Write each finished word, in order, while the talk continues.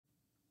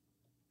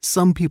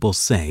Some people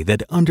say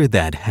that under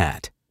that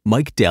hat,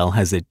 Mike Dell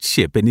has a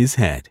chip in his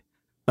head.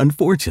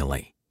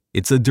 Unfortunately,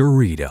 it's a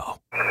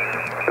Dorito.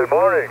 Good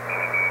morning.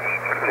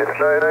 It's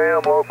 9 a.m.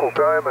 local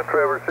time in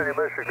Traverse City,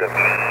 Michigan.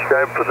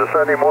 Time for the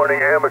Sunday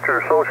morning amateur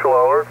social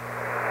hour.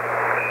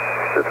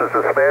 This is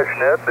the Smash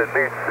Net that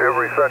meets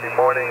every Sunday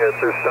morning at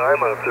this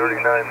time on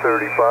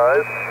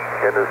 3935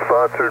 and is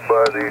sponsored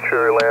by the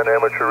Cherryland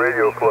Amateur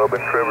Radio Club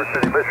in Traverse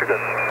City,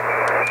 Michigan.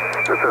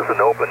 This is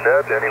an open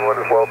net. Anyone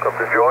is welcome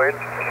to join.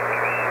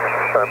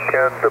 I'm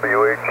Ken,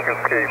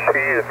 W8QKP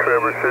in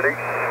Traverse City.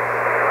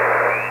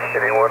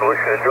 Anyone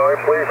wishing to join,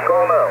 please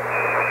call now.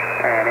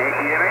 And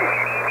ATMH.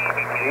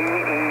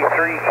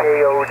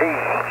 GE3KOD.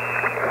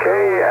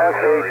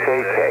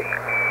 KFAKK.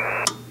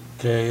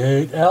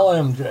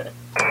 K8LMJ.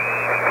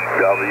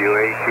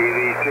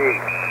 W8TVC.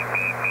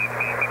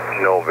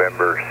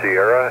 November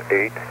Sierra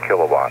 8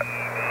 kilowatt.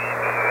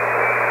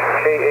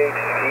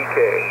 K8DK.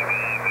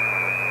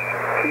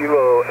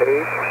 Kilo 8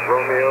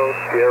 Romeo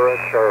Sierra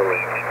Charlie.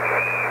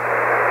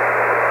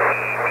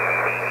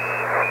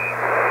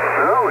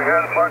 Well, we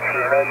got a bunch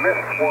here. I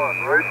missed one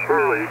right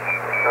early.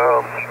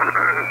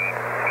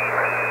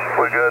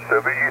 We got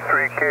the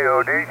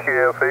VE3KOD,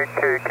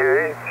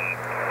 KF8KK,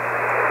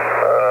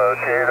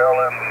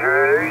 K8LMJ,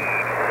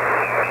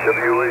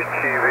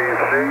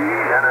 W8TVC,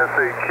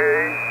 NSAK,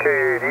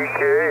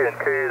 K8EK, and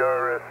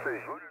K8RSC.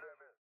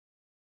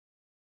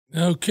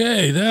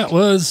 Okay, that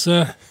was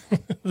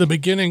the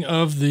beginning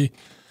of the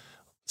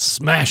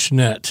Smash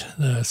Net.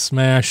 The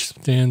Smash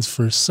stands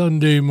for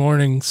Sunday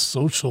Morning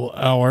Social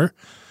Hour,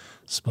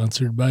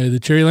 sponsored by the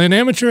Cherryland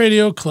Amateur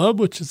Radio Club,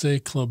 which is a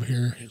club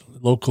here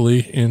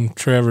locally in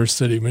Traverse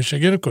City,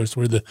 Michigan. Of course,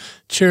 we're the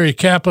cherry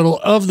capital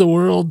of the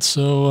world,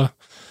 so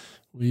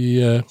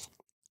we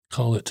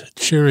call it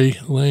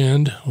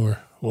Cherryland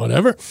or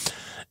whatever.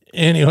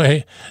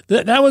 Anyway,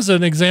 that was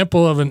an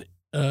example of an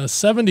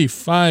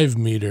 75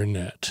 meter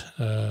net,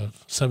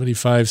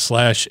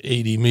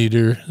 75/80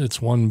 meter.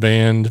 It's one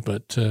band,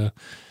 but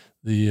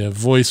the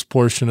voice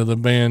portion of the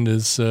band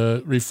is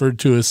referred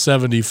to as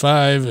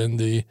 75, and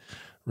the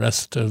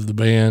rest of the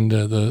band,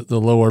 the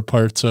lower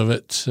parts of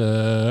it,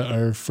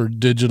 are for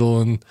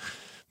digital and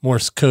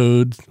Morse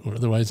code, or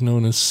otherwise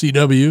known as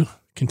CW,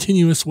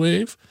 continuous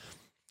wave.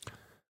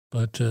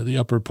 But the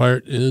upper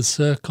part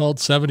is called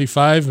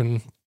 75,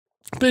 and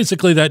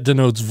basically that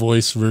denotes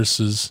voice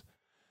versus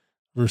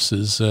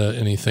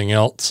anything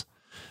else.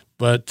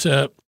 But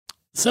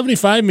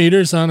 75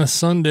 meters on a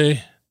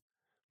Sunday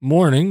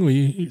morning,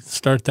 we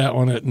start that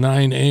one at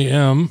 9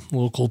 a.m.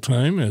 local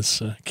time,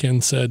 as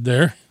Ken said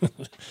there.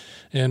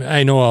 And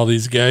I know all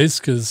these guys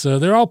because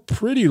they're all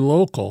pretty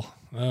local.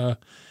 The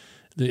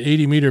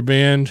 80 meter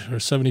band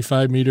or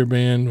 75 meter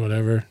band,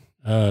 whatever,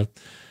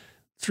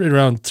 it's right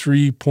around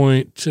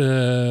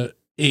 3.8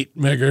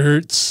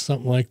 megahertz,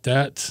 something like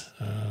that.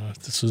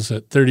 This was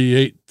at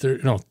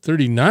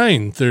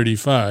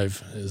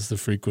 3935 is the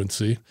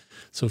frequency.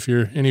 So if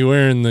you're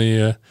anywhere in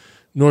the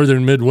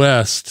northern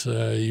Midwest,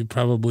 you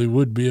probably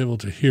would be able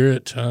to hear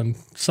it on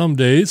some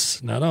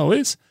days, not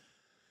always.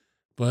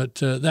 But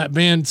that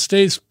band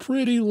stays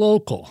pretty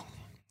local.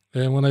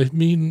 And what I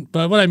mean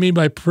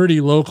by pretty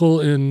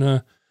local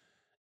in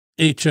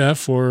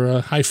HF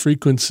or high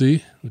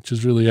frequency, which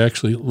is really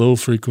actually low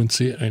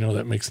frequency. I know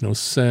that makes no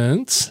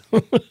sense,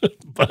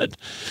 but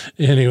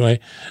anyway,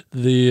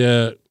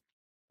 the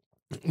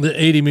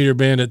 80 meter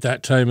band at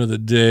that time of the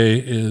day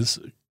is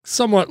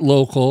somewhat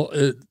local.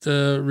 It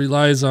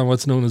relies on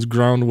what's known as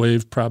ground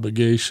wave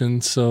propagation.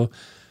 So,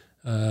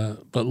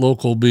 but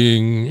local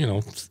being,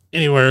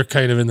 anywhere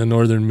kind of in the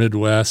northern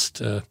Midwest.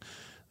 The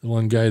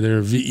one guy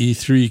there,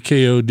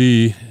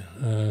 VE3KOD,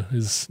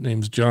 his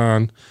name's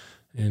John,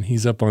 and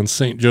he's up on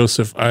St.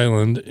 Joseph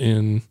Island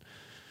in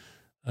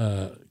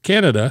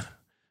Canada,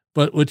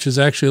 but which is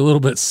actually a little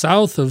bit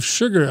south of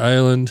Sugar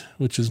Island,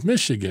 which is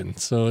Michigan.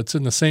 So it's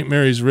in the St.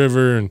 Mary's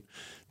River, and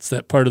it's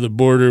that part of the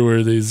border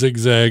where they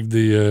zigzagged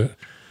the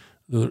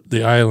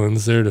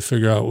islands there to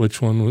figure out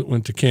which one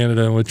went to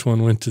Canada and which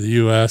one went to the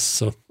U.S.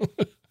 So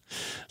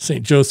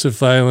St.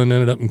 Joseph Island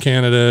ended up in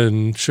Canada,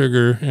 and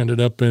Sugar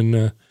ended up in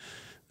the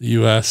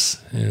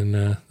U.S.,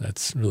 and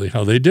that's really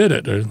how they did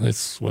it, or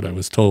that's what I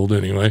was told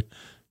anyway.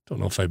 Don't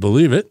know if I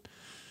believe it.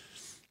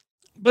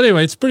 But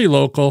anyway, it's pretty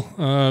local.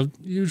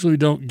 Usually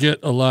don't get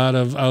a lot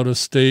of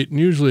out-of-state, and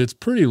usually it's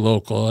pretty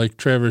local, like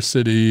Traverse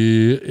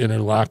City,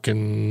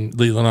 Interlochen,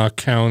 Leelanau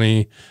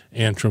County,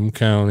 Antrim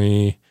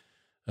County,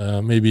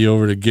 maybe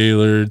over to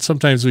Gaylord.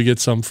 Sometimes we get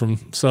some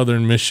from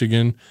southern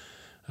Michigan.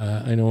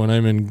 I know when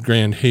I'm in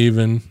Grand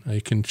Haven, I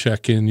can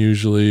check in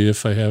usually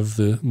if I have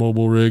the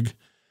mobile rig,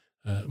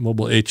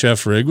 mobile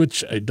HF rig,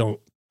 which I don't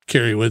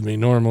carry with me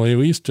normally.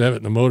 We used to have it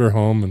in the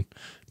motorhome and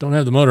don't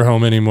have the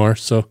motorhome anymore.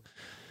 So,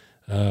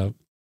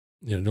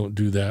 don't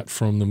do that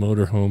from the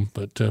motorhome.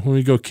 But when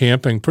we go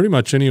camping, pretty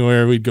much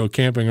anywhere we'd go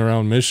camping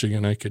around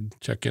Michigan, I could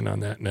check in on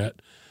that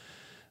net.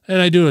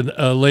 And I do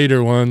a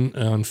later one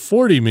on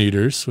 40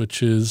 meters,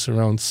 which is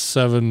around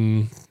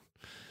 7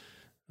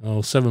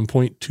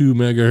 7.2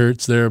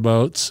 megahertz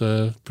thereabouts,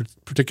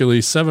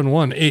 particularly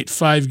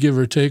 7185, give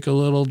or take a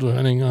little,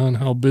 depending on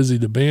how busy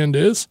the band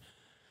is.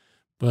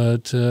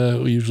 But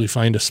we usually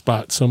find a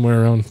spot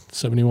somewhere around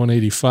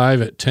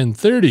 7185 at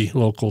 10:30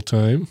 local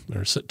time,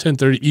 or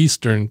 10:30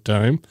 Eastern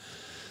time,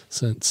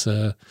 since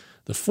the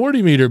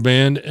 40-meter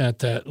band at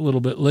that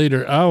little bit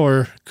later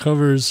hour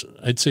covers,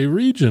 I'd say,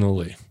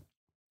 regionally.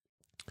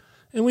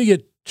 And we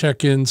get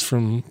check-ins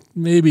from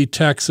maybe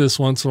Texas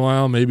once in a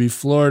while, maybe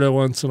Florida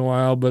once in a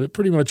while, but it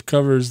pretty much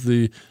covers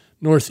the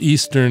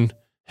northeastern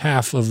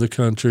half of the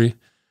country,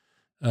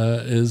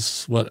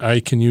 is what I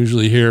can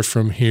usually hear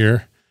from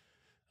here.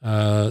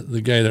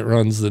 The guy that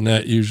runs the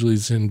net usually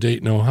is in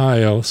Dayton,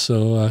 Ohio,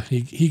 so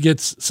he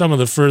gets some of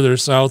the further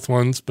south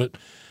ones, but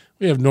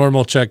we have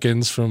normal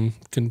check-ins from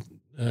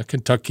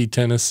Kentucky,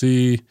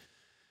 Tennessee,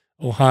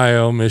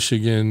 Ohio,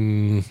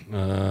 Michigan,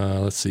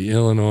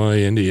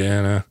 Illinois,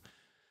 Indiana,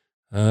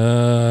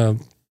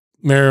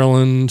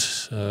 Maryland,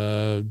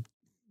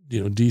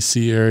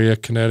 DC area,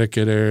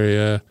 Connecticut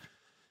area,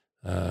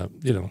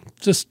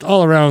 just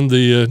all around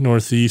the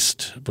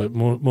Northeast, but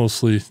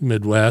mostly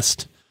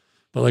Midwest.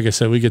 But like I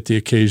said, we get the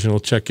occasional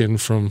check-in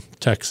from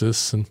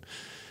Texas, and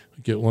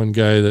we get one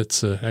guy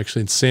that's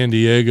actually in San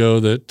Diego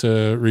that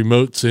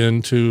remotes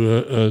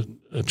into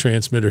a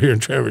transmitter here in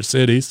Traverse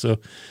City. So,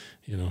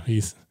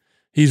 he's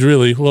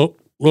really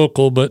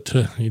local, but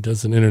he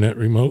does an internet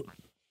remote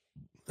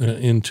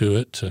into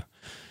it.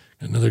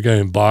 Another guy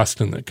in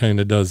Boston that kind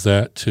of does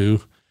that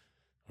too,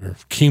 or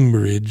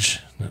Cambridge,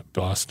 not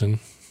Boston.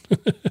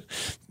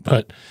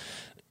 But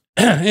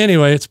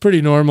anyway, it's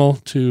pretty normal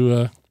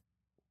to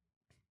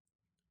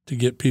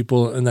get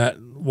people in that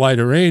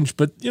wider range,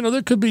 but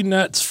there could be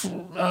nets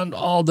on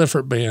all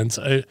different bands.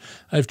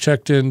 I've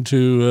checked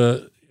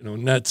into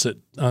nets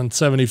on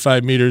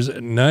 75 meters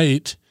at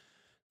night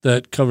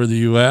that cover the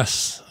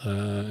U.S.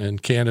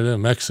 And Canada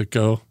and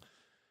Mexico,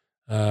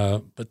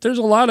 but there's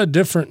a lot of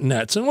different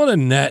nets. And what a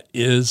net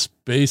is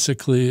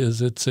basically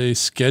is it's a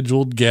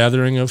scheduled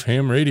gathering of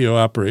ham radio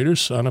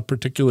operators on a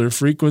particular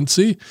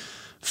frequency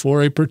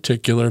for a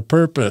particular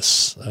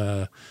purpose.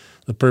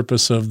 The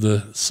purpose of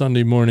the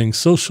Sunday morning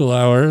social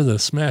hour, the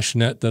smash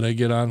net that I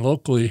get on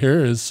locally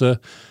here, is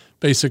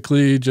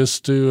basically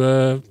just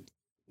to,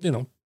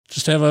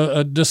 just have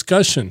a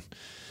discussion.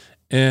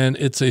 And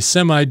it's a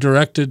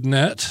semi-directed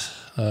net.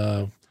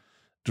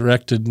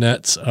 Directed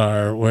nets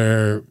are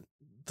where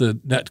the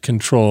net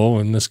control,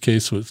 in this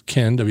case with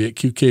Ken,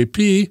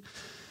 W8QKP,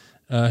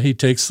 he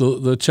takes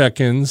the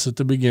check-ins at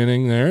the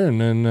beginning there, and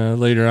then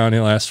later on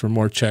he'll ask for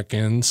more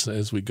check-ins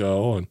as we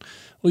go, and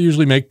we'll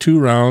usually make 2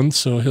 rounds.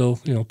 So he'll,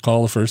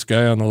 call the first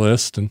guy on the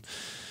list, and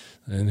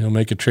he'll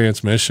make a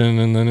transmission,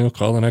 and then he'll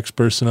call the next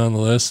person on the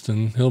list,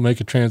 and he'll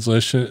make a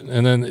translation.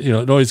 And then,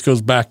 it always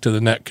goes back to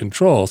the net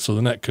control. So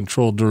the net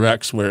control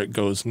directs where it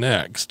goes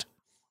next.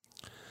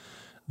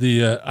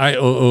 The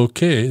IOOK,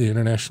 the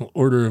International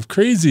Order of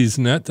Crazies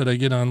net that I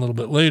get on a little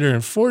bit later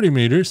in 40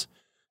 meters,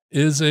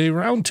 is a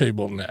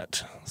roundtable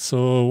net.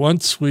 So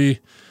once we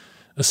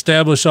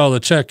establish all the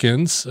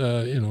check-ins,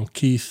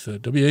 Keith,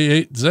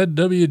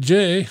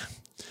 WA8ZWJ,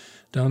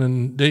 down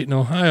in Dayton,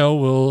 Ohio,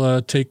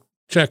 will take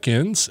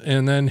check-ins,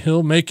 and then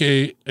he'll make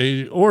a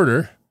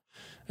order,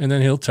 and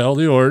then he'll tell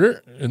the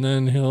order, and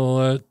then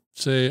he'll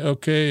say,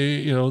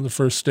 okay, the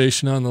first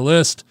station on the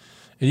list,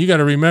 and you got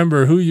to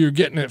remember who you're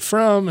getting it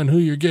from and who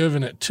you're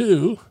giving it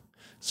to.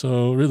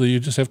 So really, you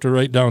just have to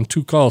write down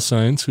 2 call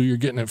signs, who you're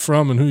getting it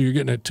from and who you're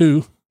getting it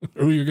to,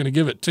 or who you're going to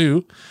give it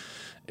to,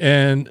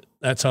 and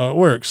that's how it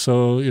works.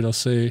 So,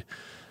 say,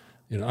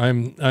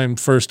 I'm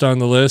first on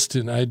the list,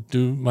 and I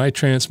do my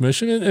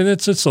transmission, and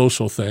it's a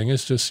social thing.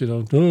 It's just,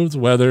 the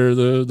weather,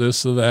 the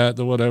this, the that,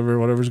 the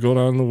whatever's going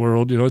on in the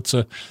world. It's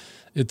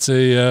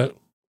a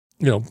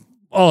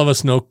all of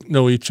us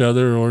know each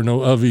other or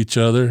know of each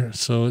other.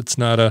 So it's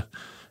not a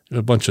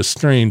bunch of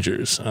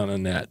strangers on a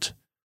net,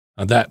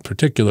 on that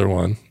particular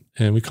one.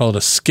 And we call it a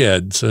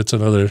sked. So it's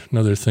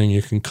another thing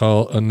you can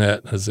call a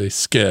net, as a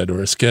sked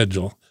or a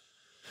schedule.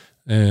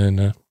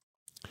 And,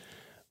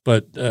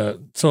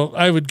 so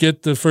I would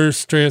get the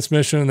first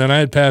transmission, and then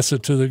I'd pass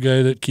it to the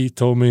guy that Keith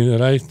told me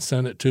that I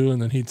sent it to,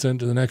 and then he'd send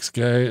it to the next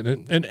guy.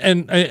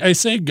 And I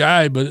say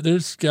guy, but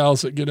there's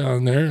gals that get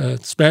on there,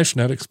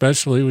 SmashNet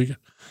especially. We got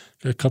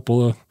a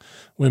couple of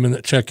women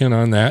that check in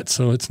on that,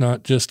 so it's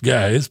not just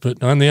guys.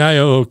 But on the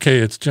IOOK,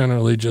 it's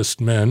generally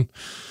just men,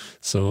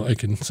 so I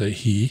can say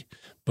he.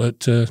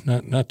 But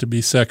not to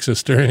be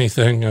sexist or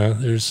anything.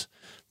 There's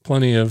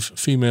plenty of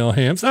female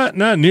hams,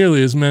 not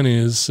nearly as many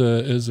as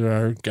there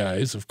are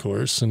guys, of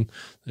course. And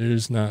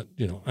there's not,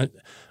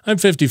 I'm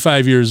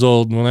 55 years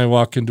old, and when I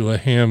walk into a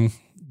ham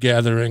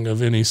gathering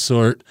of any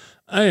sort,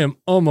 I am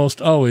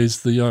almost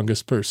always the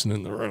youngest person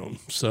in the room.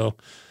 So,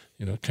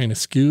 kind of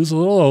skews a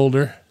little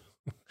older.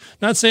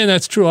 Not saying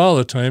that's true all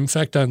the time. In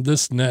fact, on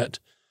this net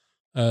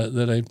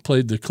that I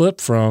played the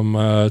clip from,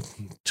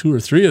 2 or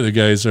 3 of the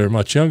guys are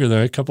much younger than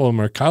I. A couple of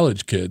them are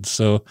college kids.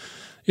 So,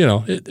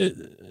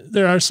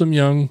 there are some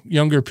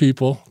younger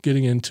people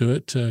getting into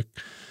it.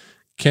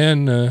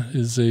 Ken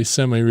is a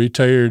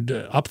semi-retired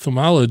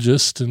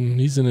ophthalmologist, and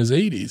he's in his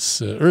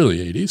 80s, early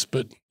 80s,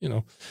 but,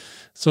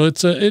 so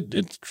it's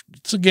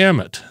a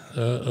gamut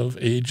of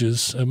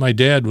ages. My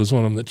dad was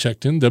one of them that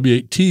checked in,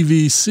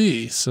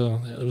 W8TVC, so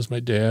that was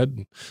my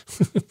dad.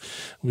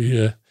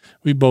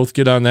 We both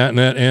get on that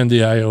net and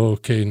the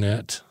IOK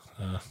net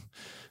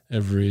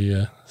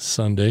every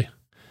Sunday.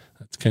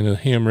 That's kind of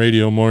ham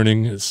radio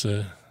morning is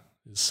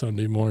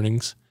Sunday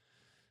mornings.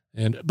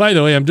 And by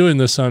the way, I'm doing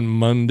this on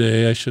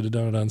Monday. I should have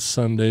done it on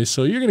Sunday.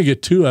 So you're going to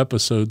get 2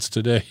 episodes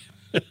today.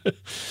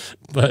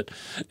 But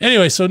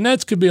anyway, so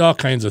nets could be all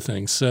kinds of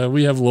things.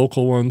 We have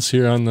local ones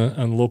here on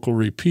local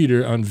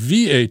repeater on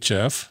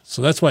VHF.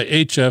 So that's why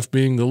HF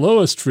being the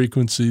lowest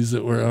frequencies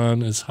that we're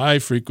on is high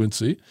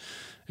frequency.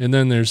 And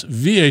then there's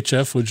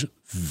VHF, which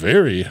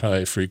very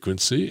high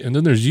frequency. And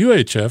then there's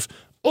UHF,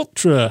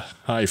 ultra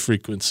high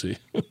frequency.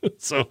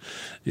 So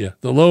yeah,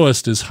 the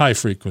lowest is high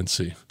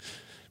frequency.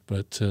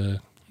 But,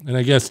 and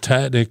I guess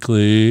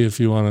technically, if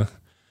you want to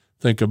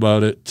think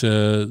about it,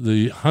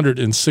 the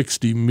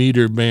 160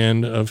 meter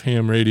band of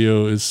ham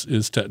radio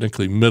is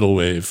technically middle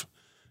wave,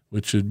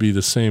 which would be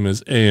the same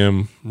as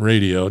AM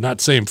radio. Not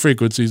same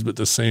frequencies, but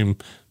the same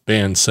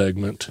band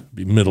segment,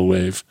 be middle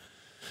wave.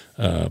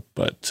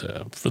 But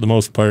for the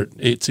most part,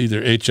 it's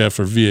either HF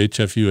or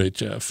VHF,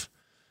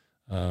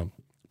 UHF.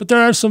 But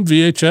there are some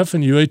VHF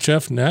and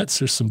UHF nets.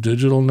 There's some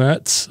digital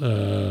nets.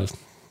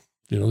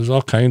 There's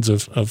all kinds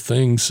of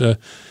things.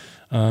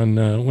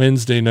 On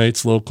Wednesday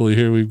nights locally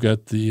here, we've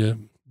got the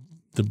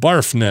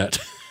BARF net.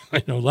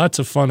 I know lots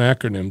of fun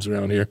acronyms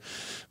around here,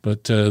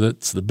 but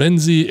that's the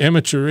Benzie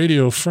Amateur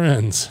Radio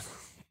Friends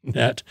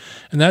net.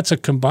 And that's a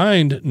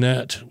combined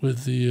net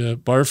with the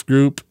BARF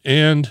group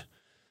and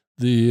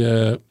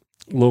the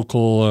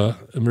local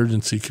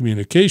emergency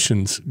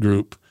communications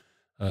group,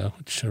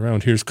 which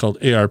around here is called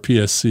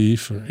ARPSC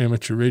for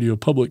Amateur Radio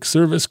Public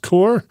Service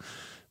Corps.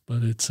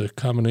 But it's a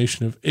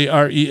combination of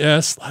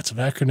ARES, lots of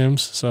acronyms,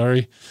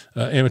 sorry,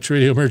 Amateur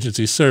Radio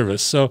Emergency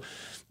Service. So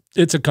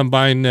it's a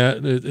combined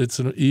net. It's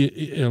an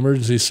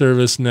emergency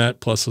service net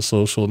plus a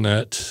social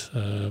net,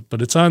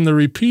 but it's on the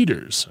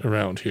repeaters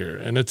around here.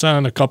 And it's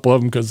on a couple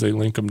of them because they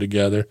link them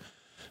together.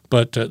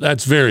 But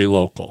that's very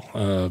local.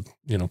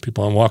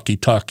 People on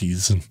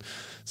walkie-talkies and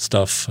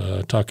stuff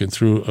talking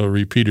through a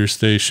repeater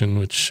station,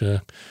 which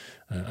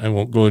I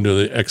won't go into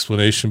the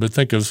explanation, but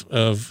think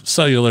of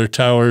cellular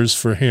towers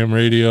for ham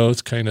radio.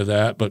 It's kind of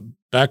that, but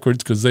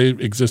backwards because they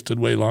existed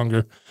way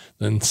longer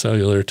than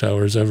cellular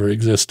towers ever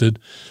existed.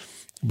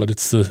 But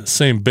it's the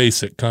same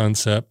basic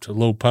concept, a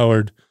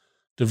low-powered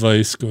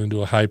device going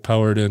to a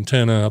high-powered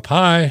antenna up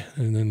high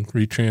and then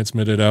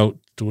retransmit it out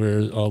to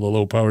where all the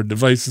low-powered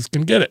devices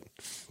can get it.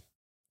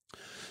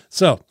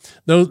 So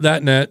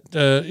that net,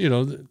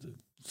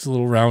 it's a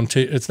little round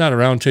table. It's not a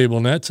round table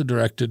net; it's a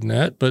directed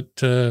net, but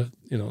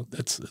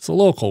it's a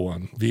local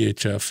one,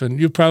 VHF. And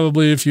you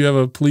probably, if you have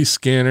a police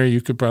scanner,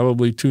 you could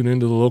probably tune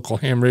into the local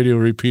ham radio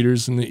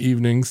repeaters in the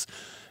evenings,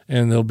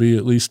 and there'll be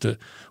at least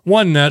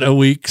one net a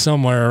week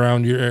somewhere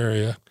around your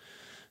area.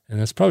 And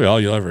that's probably all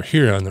you'll ever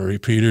hear on the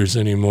repeaters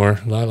anymore.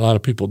 A lot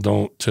of people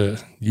don't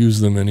use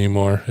them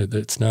anymore.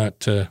 It's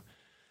not.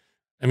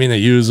 They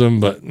use them,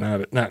 but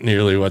not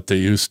nearly what they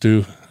used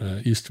to.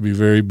 It used to be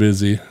very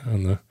busy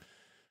on the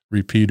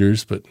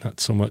repeaters, but not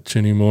so much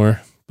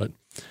anymore. But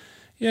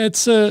yeah,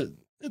 it's a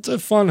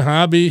fun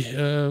hobby.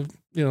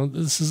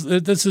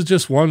 This is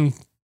just one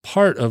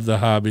part of the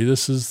hobby.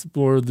 This is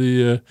more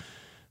the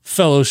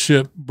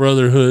fellowship,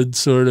 brotherhood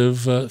sort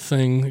of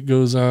thing that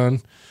goes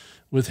on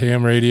with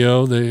ham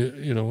radio.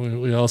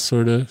 We all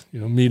sort of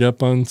meet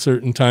up on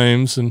certain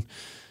times, and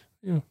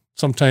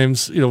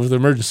sometimes with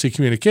emergency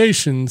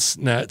communications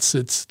nets,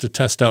 it's to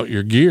test out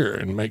your gear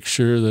and make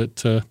sure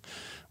that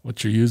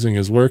what you're using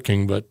is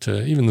working. But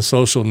even the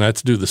social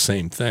nets do the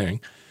same thing.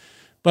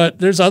 But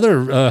there's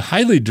other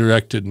highly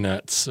directed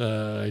nets.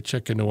 I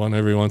check into one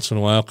every once in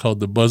a while called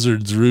the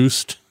Buzzard's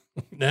Roost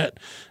net,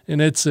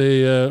 and it's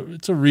a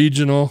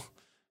regional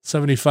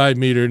 75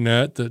 meter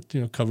net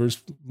that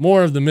covers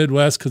more of the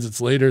Midwest because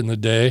it's later in the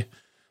day.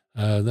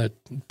 That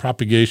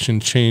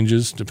propagation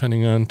changes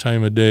depending on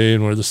time of day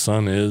and where the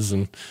sun is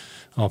and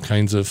all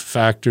kinds of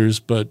factors.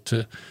 But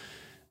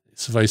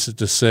suffice it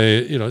to say,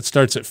 it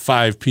starts at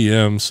 5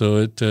 p.m.,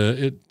 so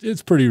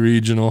it's pretty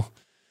regional.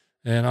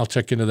 And I'll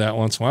check into that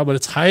once in a while. But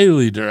it's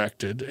highly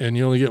directed, and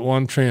you only get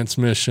one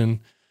transmission.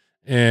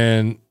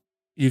 And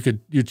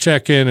you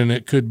check in, and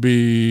it could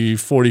be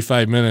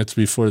 45 minutes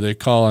before they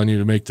call on you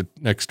to make the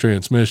next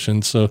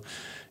transmission. So,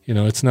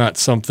 it's not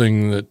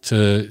something that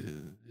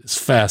is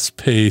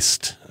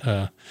fast-paced.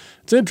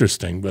 It's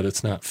interesting, but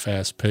it's not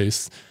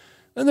fast-paced.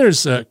 And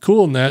there's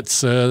cool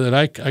nets that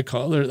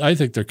I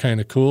think they're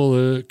kind of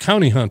cool,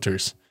 county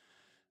hunters.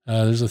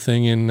 There's a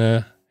thing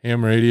in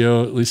ham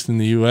radio, at least in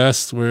the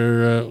U.S.,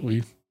 where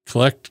we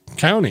collect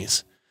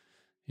counties.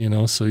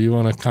 So you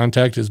want to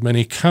contact as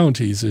many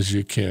counties as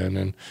you can.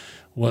 And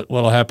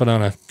what'll happen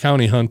on a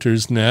county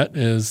hunter's net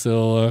is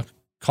they'll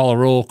call a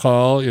roll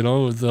call,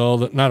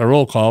 with not a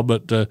roll call,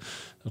 but they'll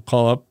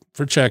call up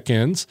for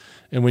check-ins.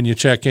 And when you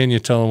check in, you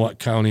tell them what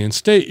county and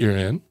state you're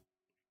in,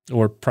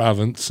 or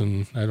province.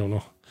 And I don't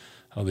know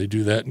how they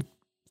do that in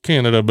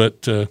Canada,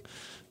 but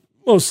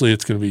mostly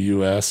it's going to be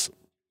U.S.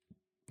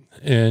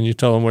 And you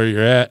tell them where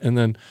you're at. And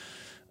then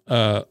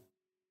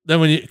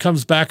when it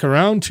comes back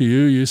around to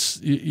you,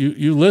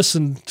 you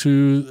listen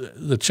to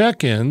the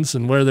check-ins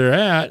and where they're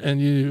at.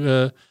 And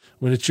you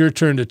when it's your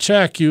turn to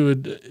check, you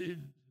would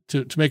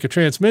to make a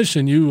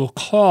transmission, you will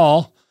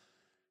call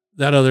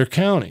that other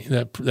county,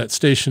 that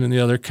station in the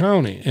other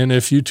county. And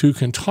if you two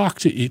can talk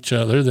to each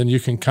other, then you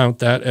can count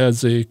that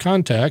as a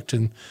contact,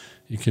 and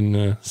you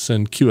can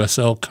send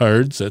QSL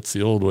cards. That's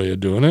the old way of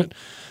doing it.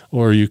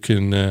 Or you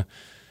can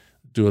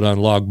do it on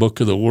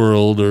Logbook of the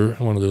World or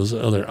one of those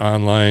other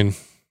online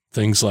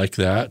things like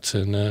that,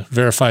 and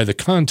verify the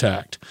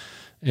contact.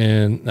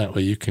 And that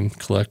way you can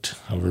collect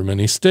however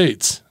many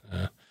states.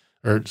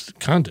 There's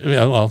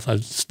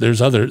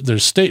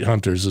state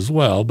hunters as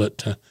well,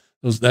 but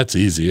that's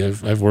easy.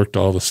 I've worked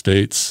all the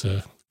states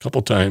a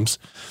couple times,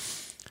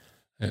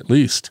 at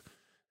least.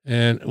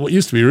 And what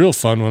used to be real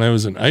fun when I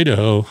was in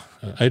Idaho,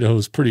 Idaho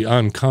is pretty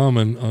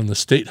uncommon on the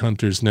state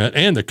hunters net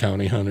and the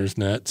county hunters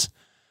nets,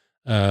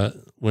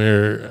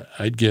 where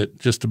I'd get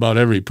just about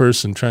every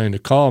person trying to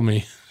call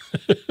me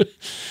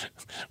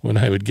when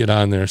I would get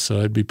on there. So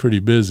I'd be pretty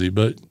busy.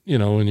 But,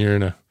 when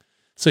you're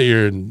say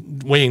you're in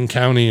Wayne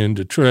County in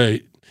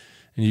Detroit,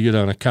 and you get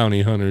on a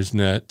county hunter's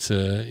net,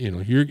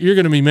 you're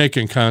going to be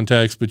making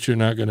contacts, but you're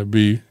not going to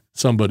be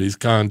somebody's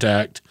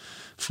contact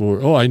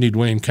for, I need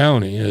Wayne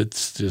County.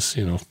 It's just,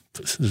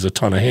 there's a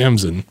ton of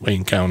hams in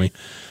Wayne County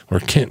or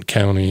Kent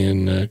County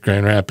in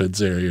Grand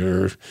Rapids area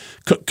or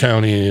Cook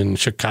County in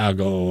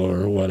Chicago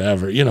or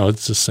whatever.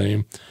 It's the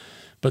same.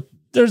 But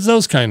there's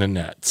those kind of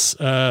nets.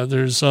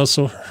 There's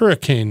also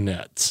hurricane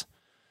nets.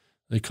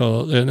 They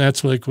call it, and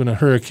that's like when a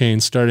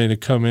hurricane's starting to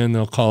come in,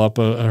 they'll call up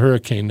a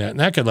hurricane net, and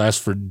that could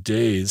last for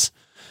days.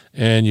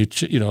 And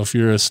if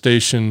you're a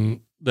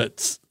station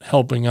that's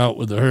helping out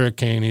with the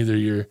hurricane, either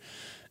you're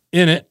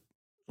in it,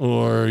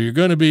 or you're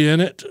going to be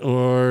in it,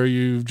 or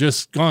you've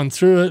just gone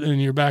through it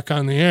and you're back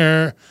on the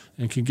air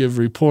and can give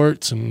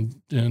reports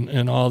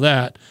and all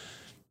that.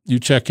 You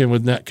check in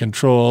with net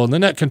control, and the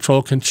net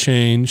control can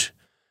change,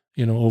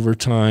 over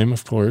time.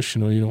 Of course,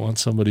 you don't want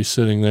somebody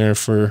sitting there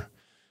for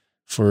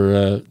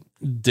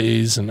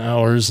days and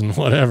hours and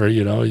whatever,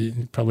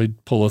 you probably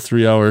pull a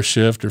 3-hour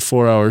shift or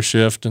 4-hour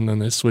shift, and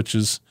then it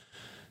switches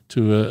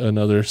to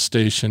another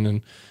station.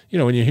 And,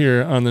 when you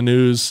hear on the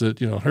news that,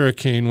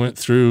 hurricane went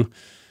through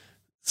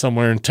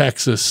somewhere in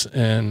Texas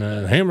and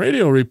ham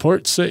radio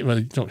reports say, well,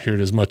 you don't hear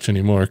it as much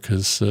anymore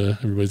because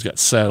everybody's got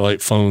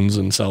satellite phones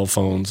and cell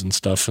phones and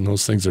stuff, and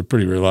those things are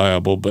pretty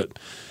reliable. But,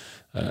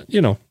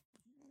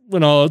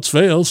 when all else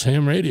fails,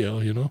 ham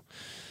radio,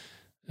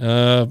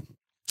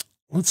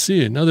 let's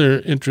see, another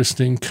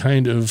interesting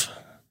kind of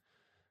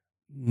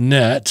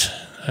net.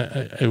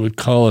 I would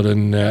call it a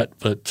net,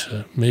 but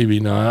maybe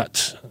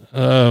not.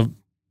 I'm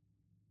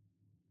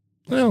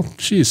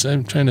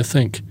trying to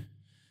think.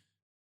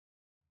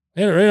 I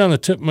had it right on the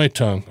tip of my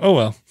tongue. Oh,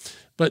 well.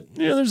 But,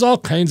 there's all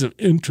kinds of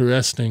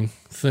interesting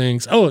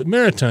things. Oh,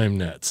 maritime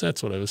nets.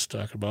 That's what I was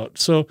talking about.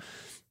 So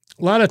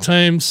a lot of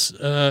times,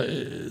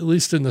 at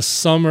least in the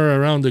summer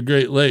around the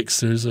Great Lakes,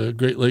 there's a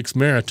Great Lakes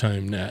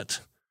maritime net.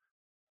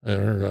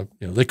 Or,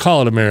 they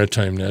call it a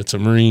maritime net. It's a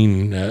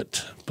marine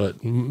net, but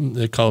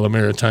they call it a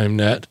maritime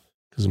net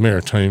because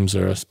maritimes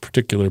are a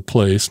particular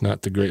place,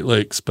 not the Great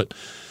Lakes. But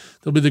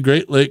there'll be the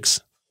Great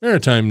Lakes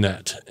maritime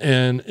net,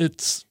 and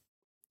it's,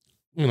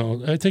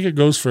 I think it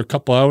goes for a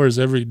couple hours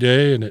every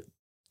day, and it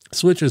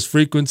switches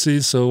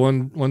frequencies. So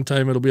one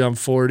time it'll be on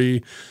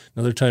 40,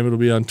 another time it'll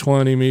be on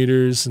 20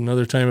 meters,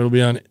 another time it'll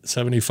be on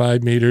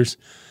 75 meters.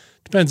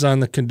 Depends on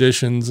the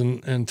conditions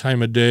and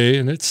time of day,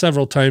 and it's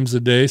several times a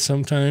day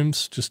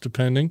sometimes, just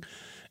depending.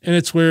 And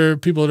it's where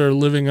people that are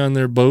living on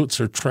their boats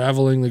or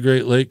traveling the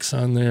Great Lakes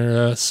on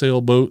their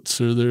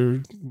sailboats or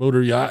their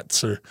motor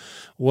yachts or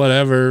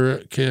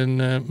whatever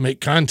can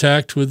make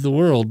contact with the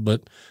world.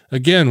 But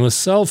again, with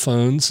cell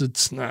phones,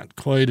 it's not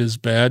quite as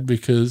bad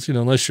because,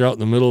 unless you're out in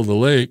the middle of the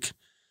lake,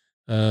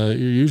 you're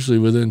usually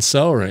within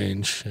cell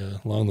range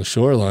along the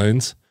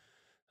shorelines.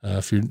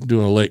 If you're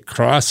doing a lake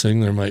crossing,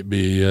 there might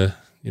be a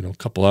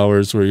couple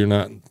hours where you're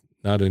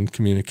not in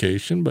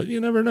communication, but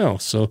you never know.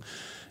 So,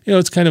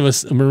 it's kind of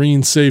a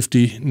marine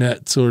safety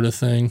net sort of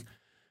thing.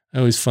 I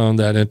always found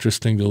that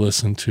interesting to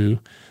listen to.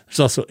 There's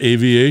also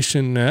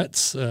aviation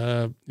nets.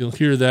 You'll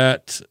hear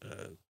that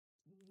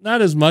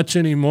not as much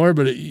anymore,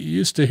 but you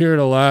used to hear it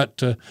a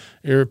lot.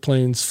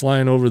 Airplanes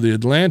flying over the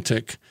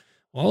Atlantic.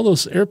 All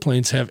those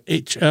airplanes have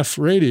HF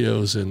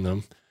radios in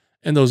them,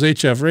 and those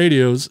HF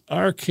radios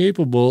are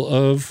capable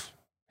of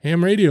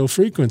ham radio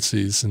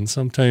frequencies, and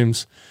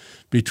sometimes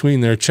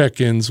between their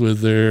check-ins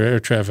with their air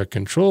traffic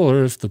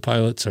controller, if the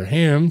pilots are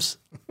hams,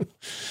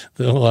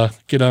 they'll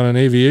get on an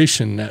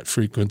aviation net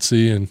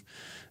frequency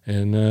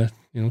and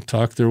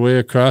talk their way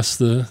across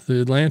the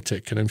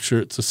Atlantic. And I'm sure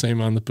it's the same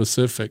on the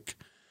Pacific.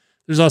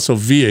 There's also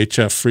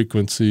VHF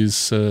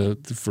frequencies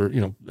for,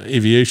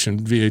 aviation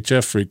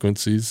VHF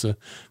frequencies.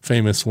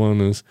 Famous one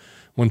is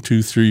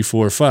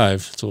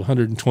 12345. So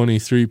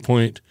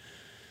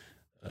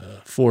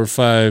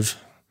 123.45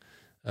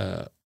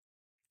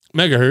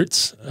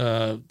 megahertz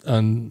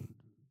on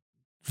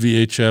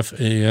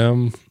VHF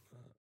AM,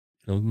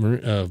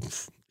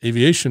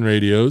 aviation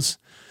radios.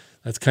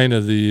 That's kind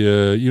of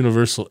the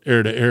universal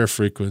air-to-air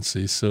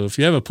frequency. So if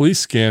you have a police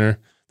scanner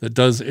that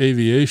does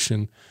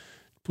aviation,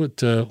 put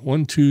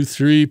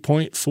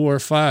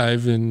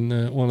 123.45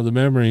 in one of the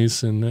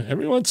memories, and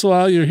every once in a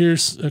while you hear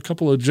a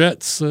couple of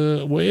jets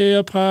way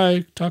up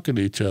high talking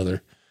to each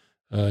other,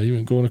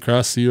 even going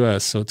across the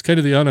U.S. So it's kind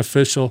of the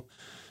unofficial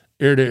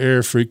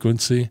air-to-air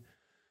frequency.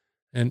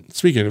 And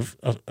speaking of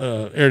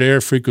air-to-air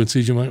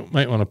frequencies, you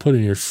might want to put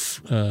in your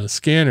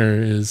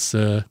scanner is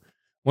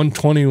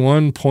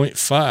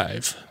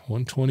 121.5.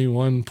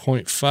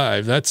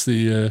 121.5. That's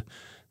the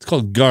it's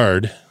called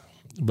guard,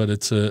 but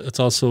it's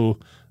also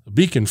a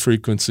beacon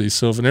frequency.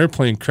 So if an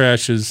airplane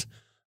crashes,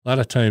 a lot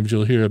of times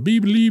you'll hear a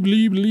beep, bleep,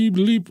 bleep, bleep,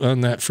 bleep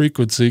on that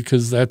frequency,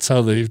 because that's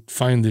how they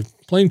find the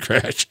plane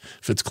crash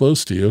if it's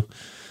close to you.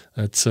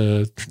 That's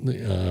the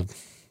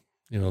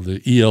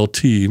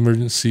ELT,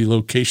 emergency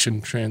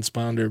location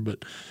transponder.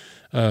 But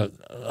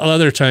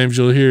other times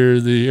you'll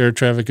hear the air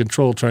traffic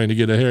control trying to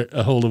get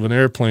a hold of an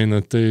airplane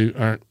that they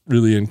aren't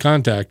really in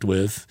contact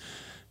with,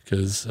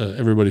 because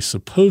everybody's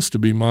supposed to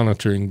be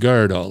monitoring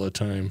guard all the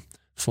time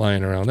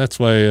flying around. That's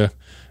why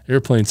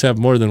airplanes have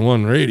more than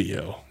one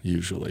radio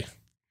usually.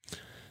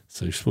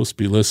 So you're supposed to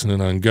be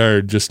listening on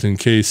guard just in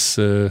case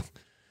you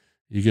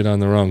get on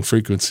the wrong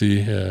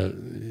frequency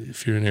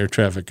if you're in air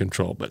traffic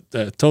control. But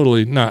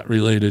totally not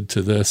related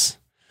to this.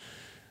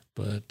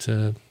 But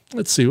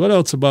let's see, what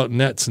else about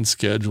nets and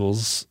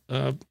schedules?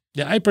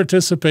 I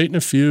participate in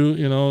a few,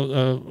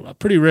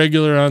 pretty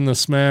regular on the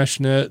Smash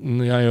net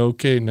and the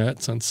IOK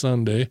nets on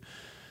Sunday.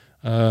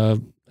 I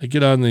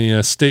get on the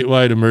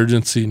statewide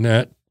emergency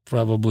net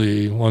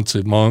probably once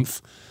a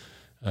month.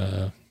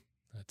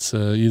 It's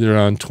either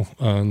on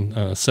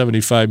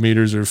 75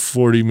 meters or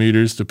 40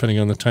 meters, depending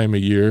on the time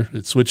of year.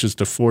 It switches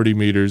to 40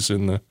 meters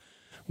in the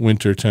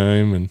winter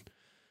time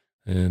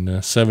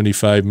and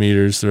 75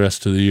 meters the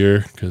rest of the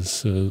year,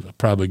 because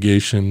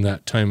propagation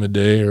that time of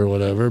day or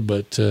whatever.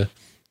 But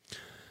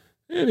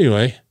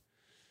anyway,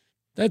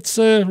 that's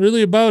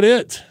really about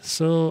it.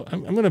 So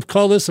I'm going to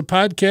call this a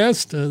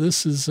podcast.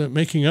 This is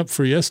making up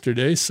for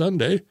yesterday,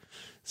 Sunday.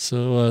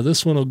 So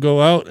this one will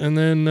go out, and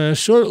then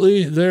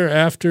shortly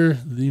thereafter,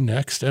 the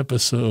next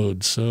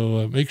episode.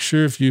 So make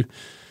sure if you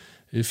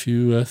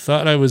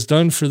thought I was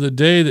done for the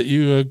day, that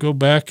you go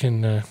back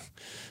and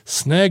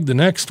snag the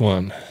next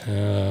one,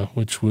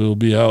 which will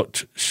be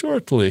out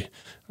shortly.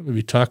 I'm going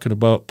to be talking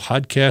about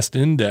Podcast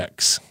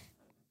Index.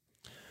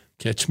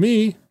 Catch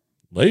me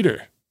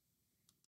later.